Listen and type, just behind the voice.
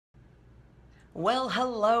Well,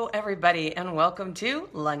 hello everybody, and welcome to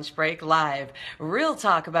Lunch Break Live. Real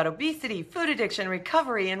talk about obesity, food addiction,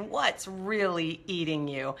 recovery, and what's really eating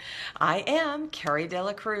you. I am Carrie De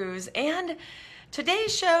La Cruz, and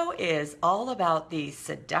today's show is all about the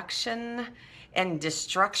seduction and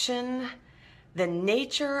destruction, the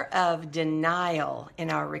nature of denial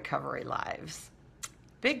in our recovery lives.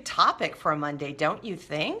 Big topic for a Monday, don't you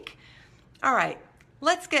think? All right.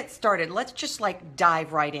 Let's get started. Let's just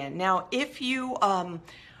dive right in. Now, if you are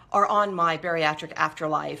on my Bariatric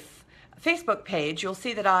Afterlife Facebook page, you'll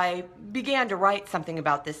see that I began to write something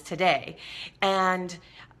about this today. And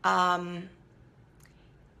I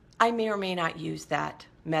may or may not use that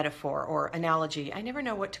metaphor or analogy. I never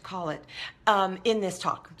know what to call it in this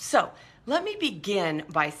talk. So let me begin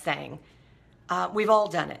by saying we've all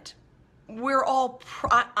done it.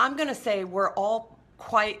 I'm going to say we're all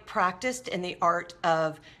quite practiced in the art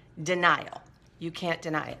of denial. You can't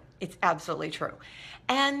deny it. It's absolutely true.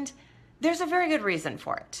 And there's a very good reason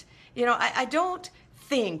for it. You know, I don't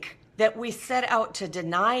think that we set out to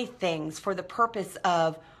deny things for the purpose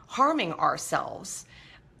of harming ourselves.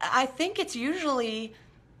 I think it's usually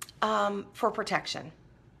for protection.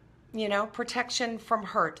 You know, protection from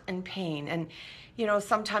hurt and pain and, you know,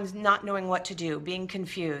 sometimes not knowing what to do, being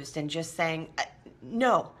confused and just saying,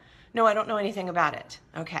 no, I don't know anything about it.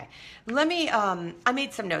 Okay, I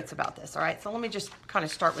made some notes about this, all right? So let me just kind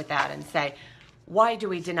of start with that and say, why do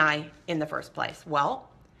we deny in the first place? Well,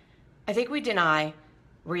 I think we deny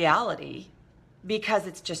reality because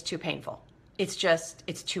it's just too painful. It's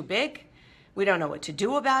too big. We don't know what to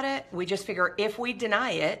do about it. We just figure if we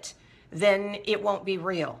deny it, then it won't be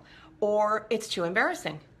real. Or it's too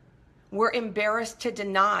embarrassing. We're embarrassed to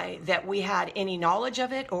deny that we had any knowledge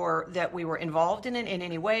of it or that we were involved in it in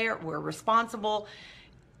any way or we're responsible.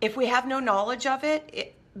 If we have no knowledge of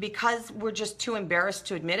it, because we're just too embarrassed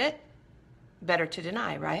to admit it, better to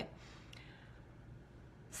deny, right?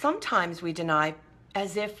 Sometimes we deny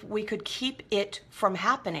as if we could keep it from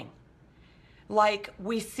happening. Like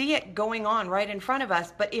we see it going on right in front of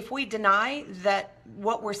us, but if we deny that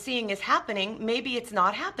what we're seeing is happening, maybe it's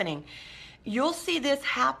not happening. You'll see this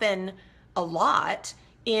happen a lot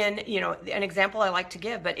in, you know, an example I like to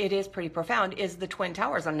give, but it is pretty profound, is the Twin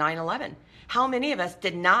Towers on 9/11. How many of us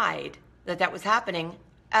denied that that was happening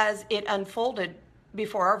as it unfolded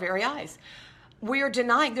before our very eyes? We are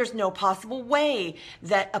denying there's no possible way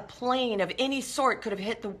that a plane of any sort could have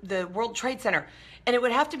hit the World Trade Center. And it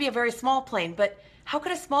would have to be a very small plane, but how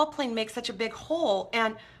could a small plane make such a big hole?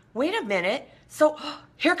 And wait a minute, so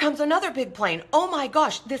here comes another big plane. Oh my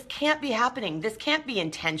gosh, this can't be happening. This can't be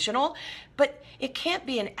intentional, but it can't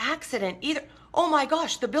be an accident either. Oh my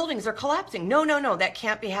gosh, the buildings are collapsing. No, that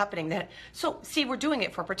can't be happening. So see, we're doing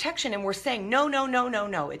it for protection and we're saying, no,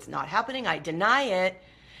 it's not happening. I deny it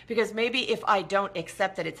because maybe if I don't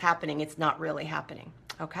accept that it's happening, it's not really happening,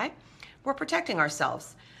 okay? We're protecting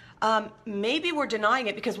ourselves. Maybe we're denying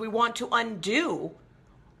it because we want to undo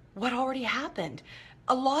what already happened.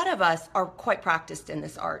 A lot of us are quite practiced in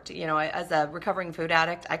this art. You know, as a recovering food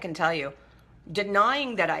addict, I can tell you,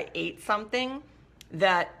 denying that I ate something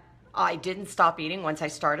that I didn't stop eating once I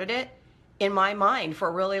started it, in my mind for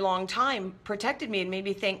a really long time, protected me and made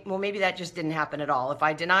me think, well, maybe that just didn't happen at all. If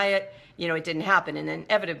I deny it, you know, it didn't happen. And then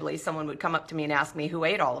inevitably someone would come up to me and ask me who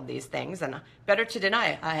ate all of these things, and better to deny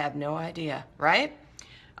it. I have no idea, right?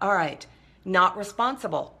 All right, not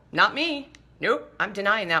responsible. Not me. Nope, I'm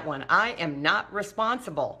denying that one. I am not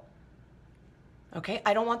responsible. Okay,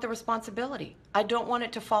 I don't want the responsibility. I don't want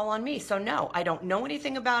it to fall on me. So no, I don't know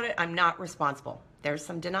anything about it. I'm not responsible. There's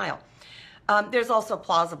some denial. There's also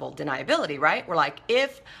plausible deniability, right? We're like,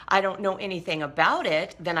 if I don't know anything about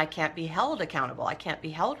it, then I can't be held accountable. I can't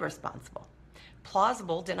be held responsible.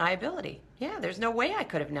 Plausible deniability. Yeah, there's no way I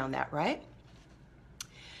could have known that, right?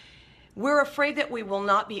 We're afraid that we will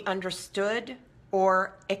not be understood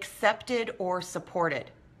or accepted or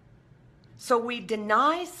supported. So we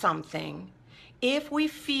deny something if we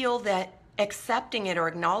feel that accepting it or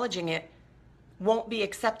acknowledging it won't be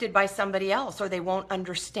accepted by somebody else or they won't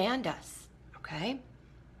understand us, okay?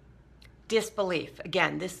 Disbelief.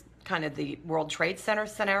 Again, this kind of the World Trade Center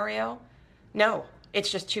scenario. No,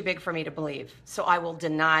 it's just too big for me to believe. So I will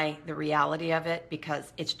deny the reality of it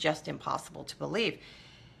because it's just impossible to believe.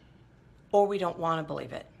 Or we don't want to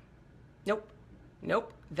believe it.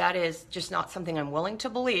 Nope, that is just not something I'm willing to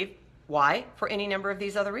believe. Why? For any number of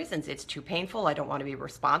these other reasons. It's too painful. I don't want to be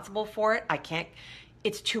responsible for it.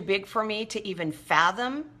 It's too big for me to even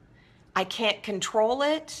fathom. I can't control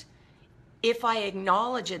it. If I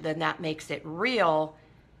acknowledge it, then that makes it real.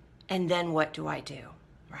 And then what do I do,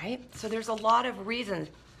 right? So there's a lot of reasons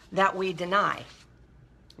that we deny.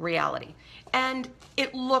 reality. And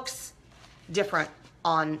it looks different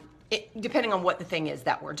depending on what the thing is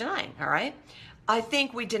that we're denying, all right? I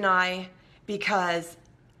think we deny because,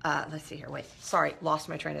 let's see here, wait, sorry, lost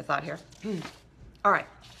my train of thought here. All right.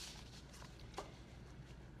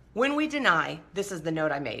 When we deny, this is the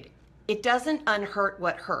note I made, it doesn't unhurt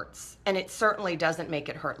what hurts, and it certainly doesn't make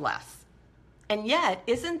it hurt less. And yet,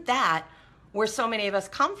 isn't that where so many of us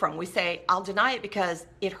come from? We say, I'll deny it because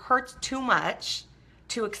it hurts too much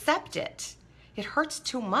to accept it. It hurts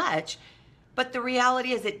too much, but the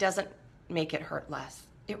reality is it doesn't make it hurt less.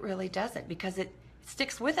 It really doesn't, because it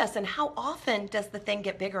sticks with us. And how often does the thing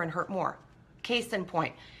get bigger and hurt more? Case in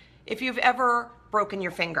point, if you've ever broken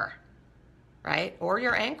your finger, right, or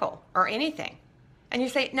your ankle or anything, and you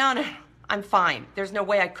say, no, I'm fine. There's no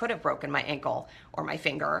way I could have broken my ankle or my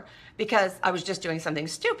finger because I was just doing something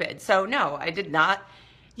stupid. So no, I did not.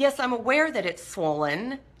 Yes, I'm aware that it's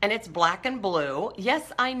swollen and it's black and blue.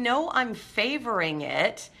 Yes, I know I'm favoring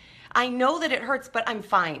it. I know that it hurts, but I'm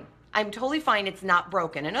fine. I'm totally fine. It's not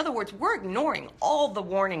broken. In other words, we're ignoring all the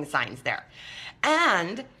warning signs there.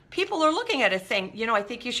 And people are looking at us saying, you know, I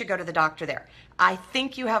think you should go to the doctor there. I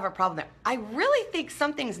think you have a problem there. I really think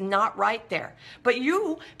something's not right there. But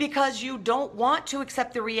you, because you don't want to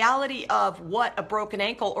accept the reality of what a broken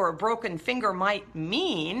ankle or a broken finger might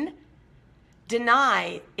mean,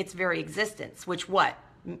 deny its very existence, which what?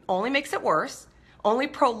 Only makes it worse, only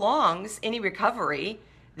prolongs any recovery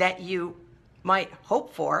that you might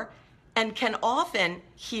hope for, and can often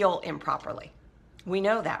heal improperly. We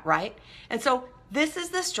know that, right? And so this is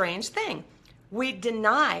the strange thing. We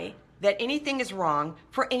deny that anything is wrong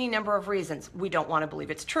for any number of reasons. We don't want to believe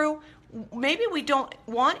it's true. Maybe we don't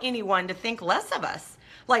want anyone to think less of us.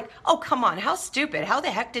 Like, oh, come on, how stupid. How the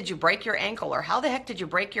heck did you break your ankle? Or how the heck did you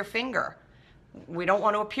break your finger? We don't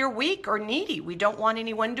want to appear weak or needy. We don't want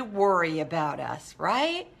anyone to worry about us,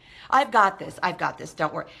 right? I've got this,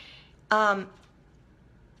 don't worry.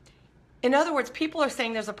 In other words, people are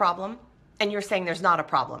saying there's a problem, and you're saying there's not a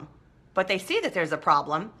problem. But they see that there's a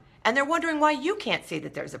problem, and they're wondering why you can't see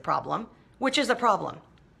that there's a problem, which is a problem.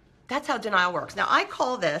 That's how denial works. Now, I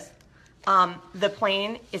call this the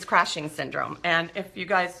plane is crashing syndrome. And if you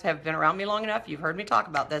guys have been around me long enough, you've heard me talk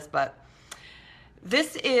about this, but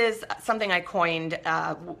this is something I coined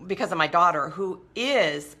because of my daughter, who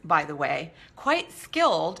is, by the way, quite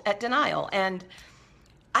skilled at denial. And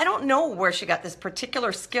I don't know where she got this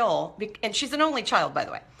particular skill, and she's an only child, by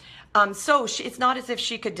the way. So it's not as if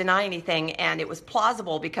she could deny anything and it was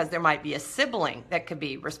plausible because there might be a sibling that could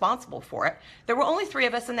be responsible for it. There were only 3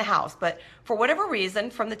 of us in the house, but for whatever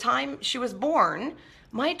reason, from the time she was born,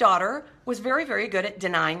 my daughter was very, very good at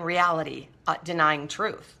denying reality, denying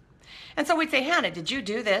truth. And so we'd say, Hannah, did you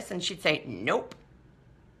do this? And she'd say, nope.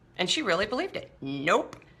 And she really believed it.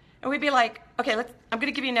 Nope. And we'd be like, okay, I'm going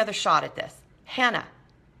to give you another shot at this. Hannah,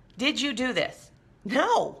 did you do this?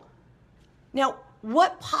 No. Now,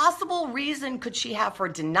 what possible reason could she have for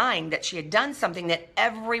denying that she had done something that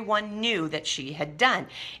everyone knew that she had done?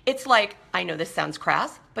 It's like, I know this sounds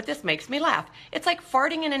crass, but this makes me laugh. It's like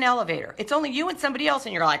farting in an elevator. It's only you and somebody else,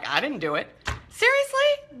 and you're like, I didn't do it.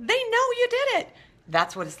 Seriously? They know you did it.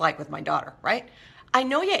 That's what it's like with my daughter, right? I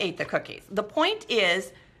know you ate the cookies. The point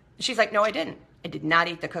is, she's like, no, I didn't. I did not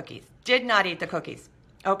eat the cookies. Did not eat the cookies.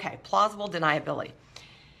 Okay, plausible deniability.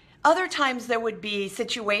 Other times there would be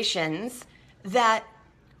situations that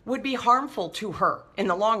would be harmful to her in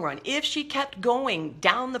the long run if she kept going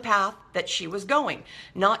down the path that she was going,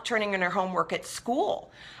 not turning in her homework at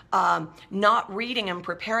school, not reading and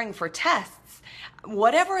preparing for tests,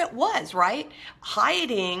 whatever it was, right?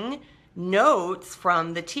 Hiding notes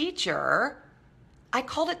from the teacher. I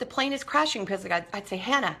called it the plane is crashing because I'd say,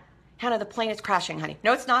 Hannah, the plane is crashing, honey.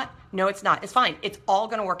 No, it's not. No, it's not. It's fine. It's all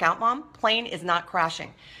going to work out, Mom. Plane is not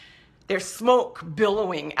crashing. There's smoke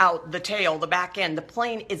billowing out the tail, the back end. The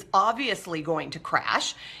plane is obviously going to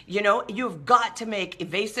crash. You know, you've got to make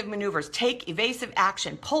evasive maneuvers, take evasive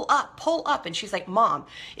action, pull up. And she's like, Mom,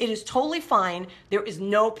 it is totally fine. There is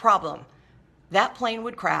no problem. That plane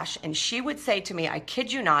would crash. And she would say to me, I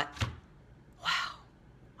kid you not, wow,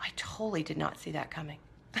 I totally did not see that coming.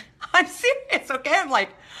 I'm serious, okay? I'm like,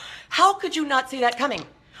 how could you not see that coming?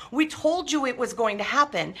 We told you it was going to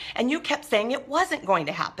happen, and you kept saying it wasn't going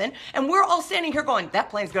to happen, and we're all standing here going, that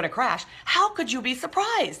plane's going to crash. How could you be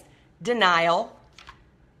surprised? Denial.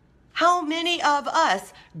 How many of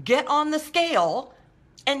us get on the scale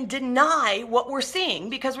and deny what we're seeing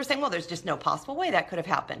because we're saying, well, there's just no possible way that could have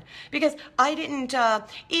happened because I didn't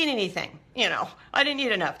eat anything. You know, I didn't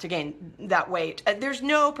eat enough to gain that weight. There's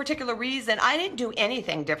no particular reason. I didn't do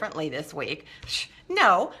anything differently this week.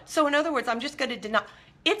 No. So in other words, I'm just going to deny.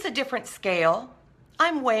 It's a different scale.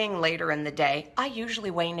 I'm weighing later in the day. I usually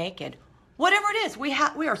weigh naked. Whatever it is, we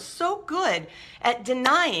are so good at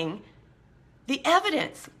denying the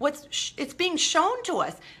evidence. It's being shown to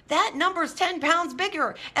us. That number's 10 pounds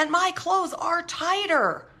bigger and my clothes are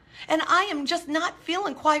tighter and I am just not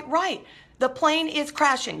feeling quite right. The plane is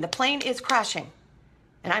crashing. The plane is crashing.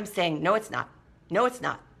 And I'm saying, no, it's not. No, it's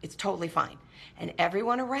not. It's totally fine. And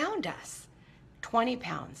everyone around us, 20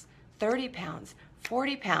 pounds, 30 pounds,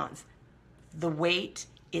 40 pounds, the weight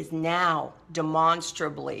is now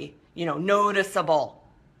demonstrably, noticeable.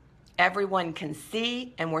 Everyone can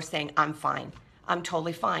see, and we're saying, I'm fine. I'm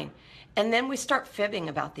totally fine. And then we start fibbing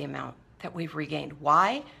about the amount that we've regained.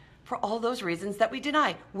 Why? For all those reasons that we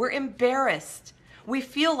deny. We're embarrassed. We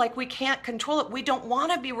feel like we can't control it. We don't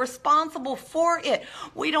want to be responsible for it.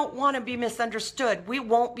 We don't want to be misunderstood. We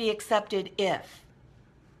won't be accepted if,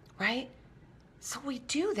 right? So we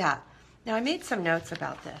do that. Now, I made some notes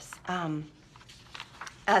about this,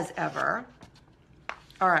 as ever.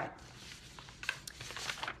 All right.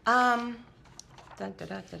 All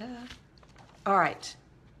right.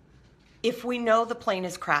 If we know the plane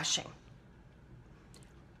is crashing,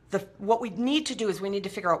 what we need to do is we need to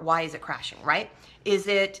figure out why is it crashing, right? Is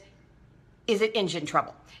it engine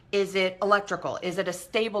trouble? Is it electrical? Is it a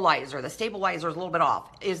stabilizer? The stabilizer is a little bit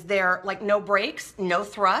off. Is there no brakes, no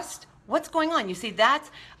thrust? What's going on? You see,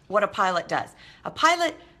 that's what a pilot does. A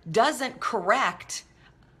pilot doesn't correct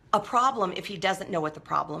a problem if he doesn't know what the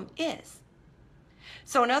problem is.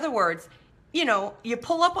 So in other words, you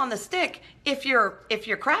pull up on the stick if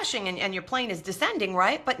you're crashing and your plane is descending,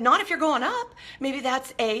 right? But not if you're going up. Maybe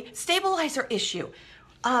that's a stabilizer issue.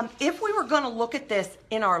 If we were going to look at this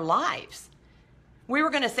in our lives, we were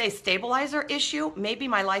going to say stabilizer issue, maybe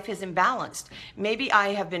my life is imbalanced. Maybe I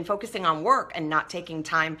have been focusing on work and not taking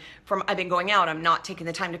time I've been going out. I'm not taking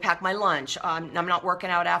the time to pack my lunch. I'm not working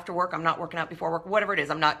out after work. I'm not working out before work, whatever it is.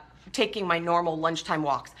 I'm not taking my normal lunchtime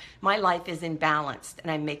walks. My life is imbalanced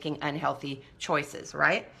and I'm making unhealthy choices,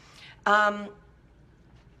 right?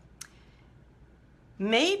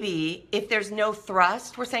 Maybe if there's no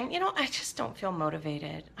thrust, we're saying, I just don't feel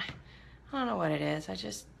motivated. I don't know what it is. I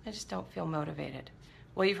just don't feel motivated.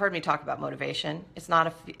 Well, you've heard me talk about motivation. It's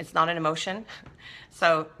not an emotion.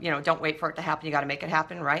 So, don't wait for it to happen. You got to make it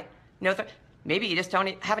happen, right? Maybe you just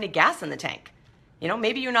don't have any gas in the tank.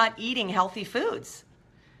 Maybe you're not eating healthy foods.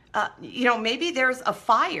 Maybe there's a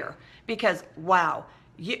fire because, wow,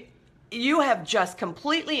 you have just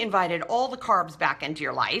completely invited all the carbs back into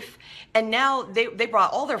your life. And now they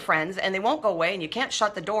brought all their friends and they won't go away and you can't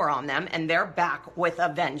shut the door on them and they're back with a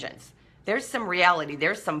vengeance. There's some reality.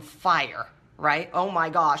 There's some fire, right? Oh my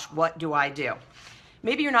gosh, what do I do?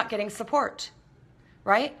 Maybe you're not getting support,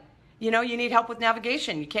 right? You need help with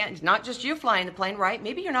navigation. You can't, not just you flying the plane, right?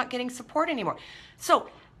 Maybe you're not getting support anymore. So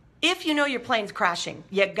if your plane's crashing,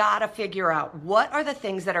 you gotta figure out what are the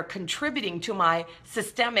things that are contributing to my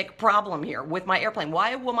systemic problem here with my airplane.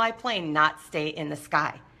 Why will my plane not stay in the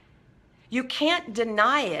sky? You can't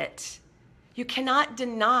deny it. You cannot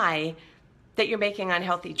deny that you're making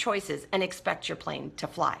unhealthy choices and expect your plane to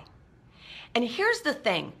fly. And here's the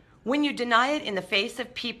thing, when you deny it in the face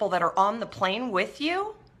of people that are on the plane with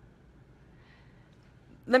you,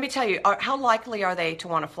 let me tell you, how likely are they to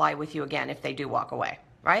want to fly with you again if they do walk away?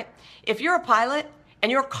 Right? If you're a pilot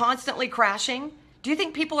and you're constantly crashing, do you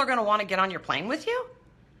think people are going to want to get on your plane with you?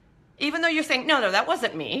 Even though you're saying, no, that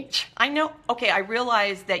wasn't me. I know, okay, I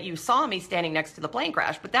realize that you saw me standing next to the plane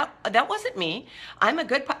crash, but that wasn't me. I'm a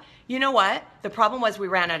good pilot. You know what? The problem was we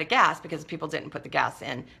ran out of gas because people didn't put the gas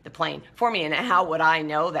in the plane for me. And how would I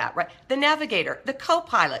know that, right? The navigator, the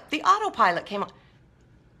co-pilot, the autopilot came on,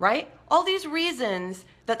 right? All these reasons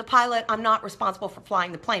that the pilot, I'm not responsible for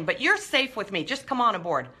flying the plane, but you're safe with me. Just come on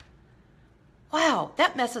aboard. Wow,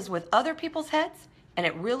 that messes with other people's heads and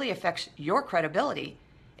it really affects your credibility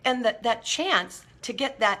and that chance to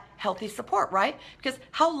get that healthy support, right? Because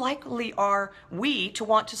how likely are we to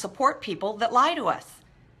want to support people that lie to us,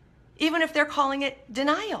 even if they're calling it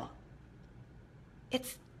denial?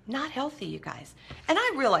 It's not healthy, you guys. And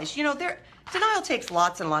I realize, denial takes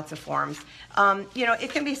lots and lots of forms.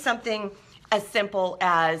 It can be something as simple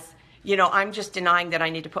as, I'm just denying that I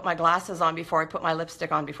need to put my glasses on before I put my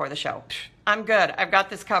lipstick on before the show. I'm good. I've got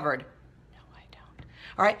this covered. No, I don't.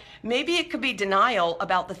 All right. Maybe it could be denial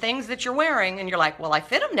about the things that you're wearing and you're like, well, I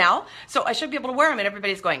fit them now, so I should be able to wear them. And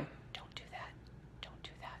everybody's going, don't do that. Don't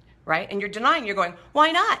do that. Right? And you're denying. You're going,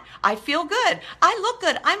 why not? I feel good. I look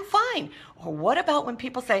good. I'm fine. Or what about when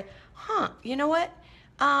people say, you know what?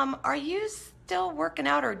 Are you still working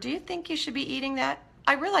out or do you think you should be eating that?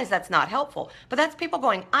 I realize that's not helpful, but that's people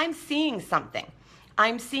going, I'm seeing something.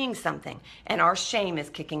 I'm seeing something and our shame is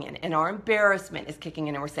kicking in and our embarrassment is kicking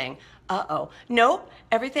in and we're saying, uh-oh, nope,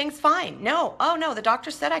 everything's fine. No, oh no, the doctor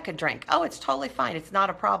said I could drink. Oh, it's totally fine. It's not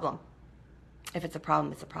a problem. If it's a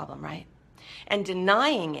problem, right? And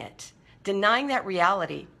denying it, denying that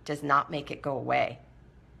reality does not make it go away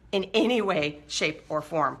in any way, shape, or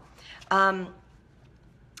form.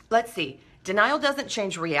 Let's see. Denial doesn't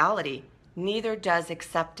change reality. Neither does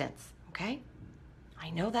acceptance, okay? I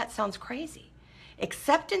know that sounds crazy.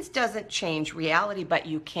 Acceptance doesn't change reality, but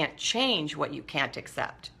you can't change what you can't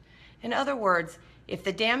accept. In other words, if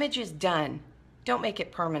the damage is done, don't make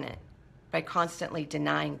it permanent by constantly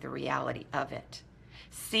denying the reality of it.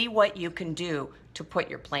 See what you can do to put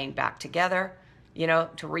your plane back together,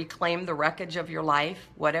 to reclaim the wreckage of your life,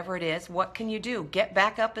 whatever it is. What can you do? Get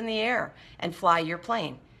back up in the air and fly your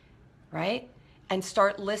plane, right? And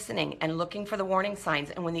start listening and looking for the warning signs.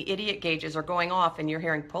 And when the idiot gauges are going off and you're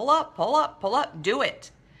hearing pull up, pull up, pull up, do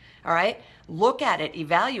it. All right? Look at it,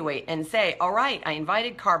 evaluate, and say, all right, I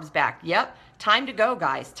invited carbs back. Yep, time to go,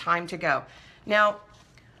 guys, time to go. Now,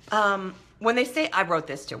 when they say, I wrote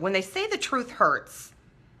this too, when they say the truth hurts,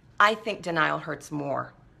 I think denial hurts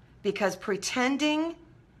more, because pretending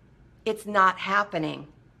it's not happening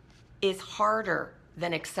is harder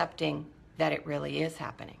than accepting that it really is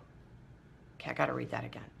happening. Okay, I got to read that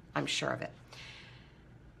again. I'm sure of it.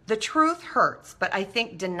 The truth hurts, but I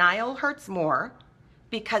think denial hurts more,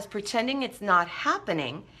 because pretending it's not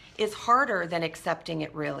happening is harder than accepting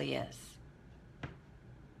it really is.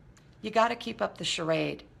 You got to keep up the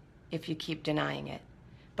charade if you keep denying it.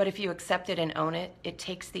 But if you accept it and own it, it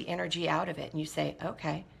takes the energy out of it. And you say,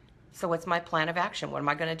 okay, so what's my plan of action? What am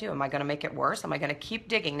I going to do? Am I going to make it worse? Am I going to keep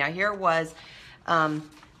digging? Now, here was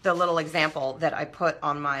the little example that I put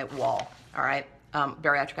on my wall, all right,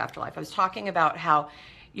 Bariatric Afterlife. I was talking about how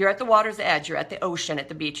you're at the water's edge, you're at the ocean, at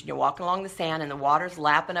the beach, and you're walking along the sand, and the water's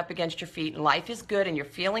lapping up against your feet, and life is good, and you're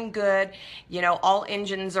feeling good. All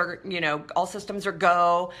engines are, all systems are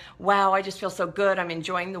go. Wow, I just feel so good. I'm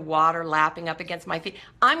enjoying the water lapping up against my feet.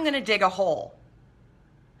 I'm going to dig a hole.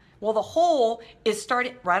 Well, the hole is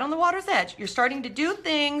starting right on the water's edge. You're starting to do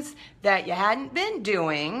things that you hadn't been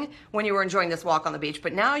doing when you were enjoying this walk on the beach,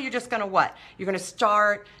 but now you're just going to what? You're going to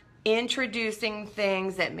start introducing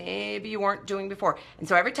things that maybe you weren't doing before. And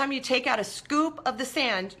so every time you take out a scoop of the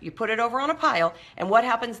sand, you put it over on a pile, and what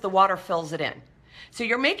happens? The water fills it in. So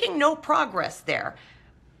you're making no progress there,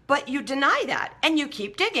 but you deny that and you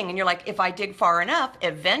keep digging, and you're like, if I dig far enough,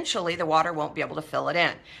 eventually the water won't be able to fill it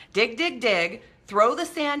in. Dig, dig, dig, throw the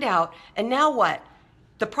sand out, and now what?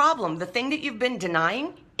 The problem, the thing that you've been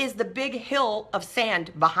denying, is the big hill of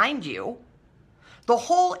sand behind you. The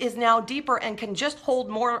hole is now deeper and can just hold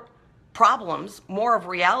more problems, more of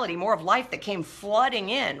reality, more of life that came flooding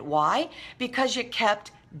in. Why? Because you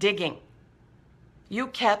kept digging. You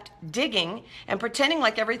kept digging and pretending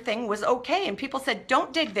like everything was okay. And people said,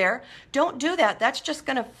 don't dig there. Don't do that. That's just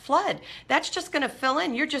going to flood. That's just going to fill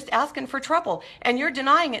in. You're just asking for trouble. And you're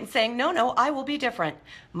denying it and saying, no, no, I will be different.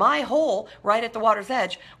 My hole right at the water's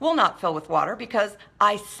edge will not fill with water because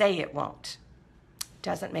I say it won't.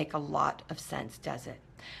 Doesn't make a lot of sense, does it?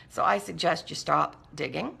 So I suggest you stop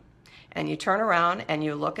digging and you turn around and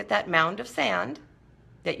you look at that mound of sand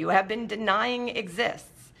that you have been denying exists.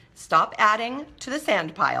 Stop adding to the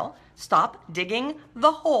sand pile, stop digging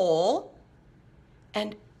the hole,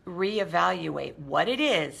 and reevaluate what it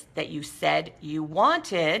is that you said you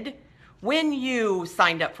wanted when you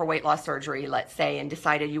signed up for weight loss surgery, let's say, and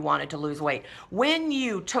decided you wanted to lose weight. When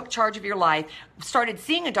you took charge of your life, started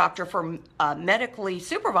seeing a doctor for medically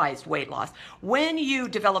supervised weight loss. When you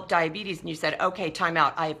developed diabetes and you said, okay, time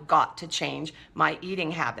out, I've got to change my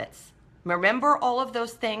eating habits. Remember all of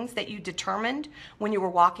those things that you determined when you were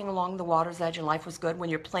walking along the water's edge and life was good,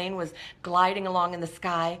 when your plane was gliding along in the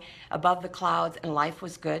sky above the clouds and life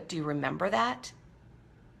was good? Do you remember that?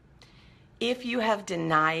 If you have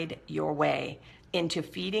denied your way into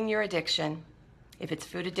feeding your addiction, if it's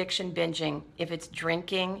food addiction, binging, if it's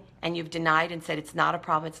drinking, and you've denied and said it's not a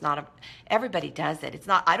problem, everybody does it. It's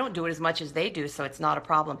not, I don't do it as much as they do, so it's not a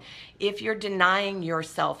problem. If you're denying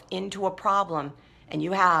yourself into a problem and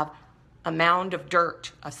you have a mound of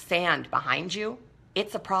dirt, of sand behind you,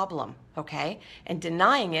 it's a problem, okay? And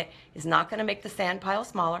denying it is not going to make the sand pile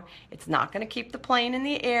smaller. It's not going to keep the plane in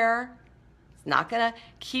the air. It's not going to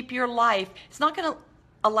keep your life. It's not going to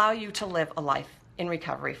allow you to live a life in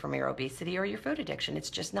recovery from your obesity or your food addiction.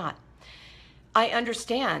 It's just not. I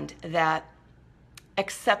understand that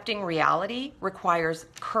accepting reality requires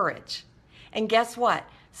courage. And guess what?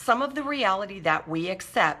 Some of the reality that we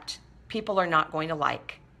accept, people are not going to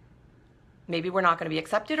like. Maybe we're not going to be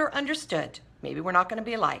accepted or understood. Maybe we're not going to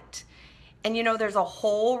be liked. And you know, there's a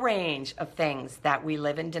whole range of things that we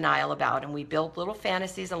live in denial about, and we build little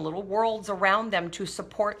fantasies and little worlds around them to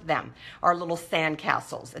support them. Our little sand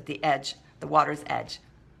castles at the edge, the water's edge.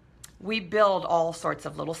 We build all sorts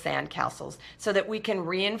of little sand castles so that we can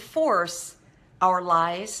reinforce our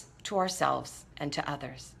lies to ourselves and to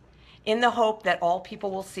others, in the hope that all people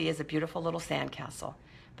will see is a beautiful little sand castle.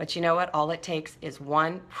 But you know what? All it takes is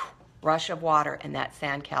one rush of water and that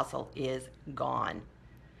sand castle is gone.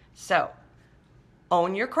 So,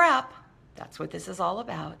 own your crap. That's what this is all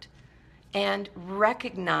about. And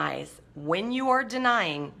recognize when you are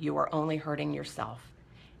denying, you are only hurting yourself.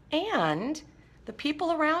 And the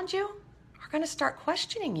people around you are going to start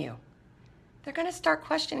questioning you. They're going to start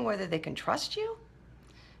questioning whether they can trust you,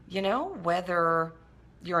 you know, whether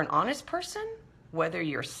you're an honest person, whether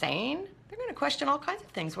you're sane. They're going to question all kinds of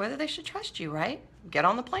things, whether they should trust you, right? Get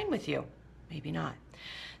on the plane with you. Maybe not.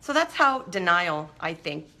 So that's how denial, I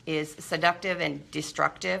think, is seductive and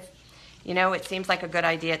destructive. You know, it seems like a good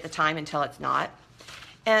idea at the time until it's not.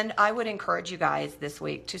 And I would encourage you guys this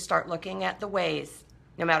week to start looking at the ways,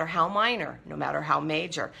 no matter how minor, no matter how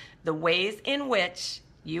major, the ways in which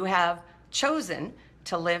you have chosen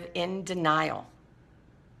to live in denial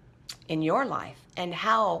in your life, and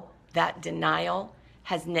how that denial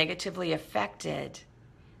has negatively affected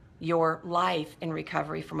your life in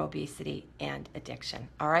recovery from obesity and addiction.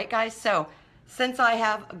 All right, guys, so since I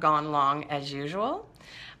have gone long as usual,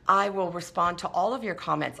 I will respond to all of your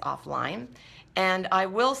comments offline. And I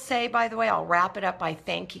will say, by the way, I'll wrap it up by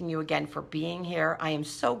thanking you again for being here. I am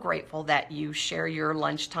so grateful that you share your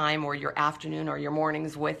lunchtime or your afternoon or your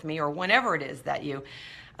mornings with me, or whenever it is that you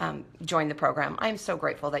join the program. I'm so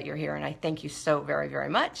grateful that you're here, and I thank you so very, very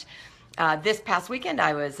much. This past weekend,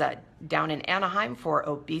 I was down in Anaheim for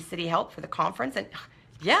obesity help for the conference, and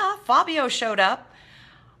yeah, Fabio showed up.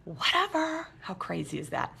 Whatever. How crazy is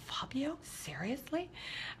that? Fabio? Seriously?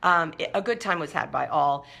 A good time was had by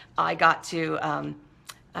all. I got to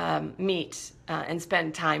meet and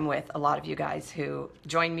spend time with a lot of you guys who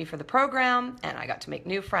joined me for the program, and I got to make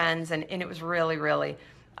new friends, and it was really, really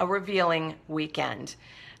a revealing weekend.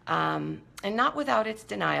 And not without its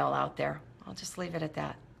denial out there. I'll just leave it at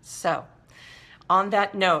that. So, on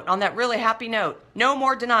that note, on that really happy note, no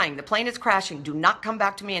more denying. The plane is crashing. Do not come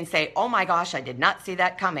back to me and say, oh my gosh, I did not see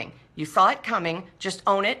that coming. You saw it coming. Just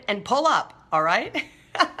own it and pull up, all right?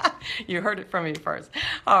 You heard it from me first.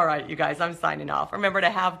 All right, you guys, I'm signing off. Remember to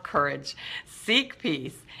have courage, seek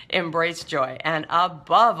peace, embrace joy, and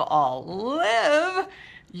above all, live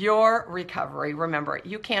your recovery. Remember,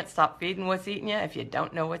 you can't stop feeding what's eating you if you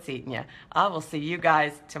don't know what's eating you. I will see you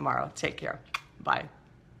guys tomorrow. Take care. Bye.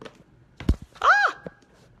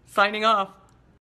 Signing off.